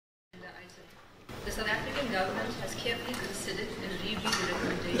The South African government has carefully considered and reviewed the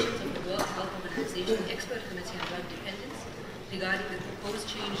recommendations of the World Health Organization Expert Committee on Drug Dependence regarding the proposed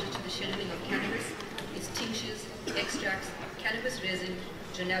changes to the scheduling of cannabis, its tinctures, extracts, cannabis resin,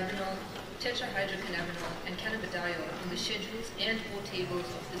 dronabinol, tetrahydrocannabinol, and cannabidiol in the schedules and/or tables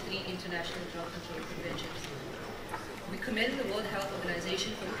of the 3 international drug control conventions. We commend the World Health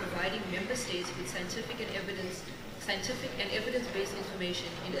Organization for providing member states with scientific and evidence-based information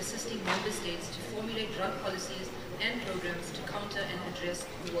in assisting member states to formulate drug policies and programs to counter and address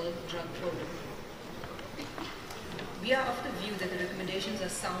the world drug problem. We are of the view that the recommendations are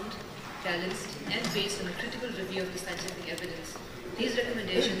sound, balanced, and based on a critical review of the scientific evidence. These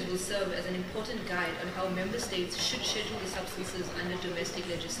recommendations will serve as an important guide on how member states should schedule the substances under domestic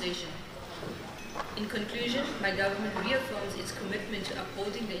legislation. In conclusion, my government reaffirms its commitment to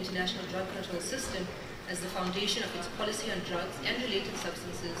upholding the international drug control system as the foundation of its policy on drugs and related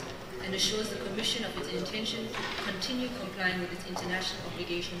substances, and assures the Commission of its intention to continue complying with its international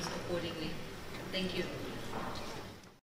obligations accordingly. Thank you.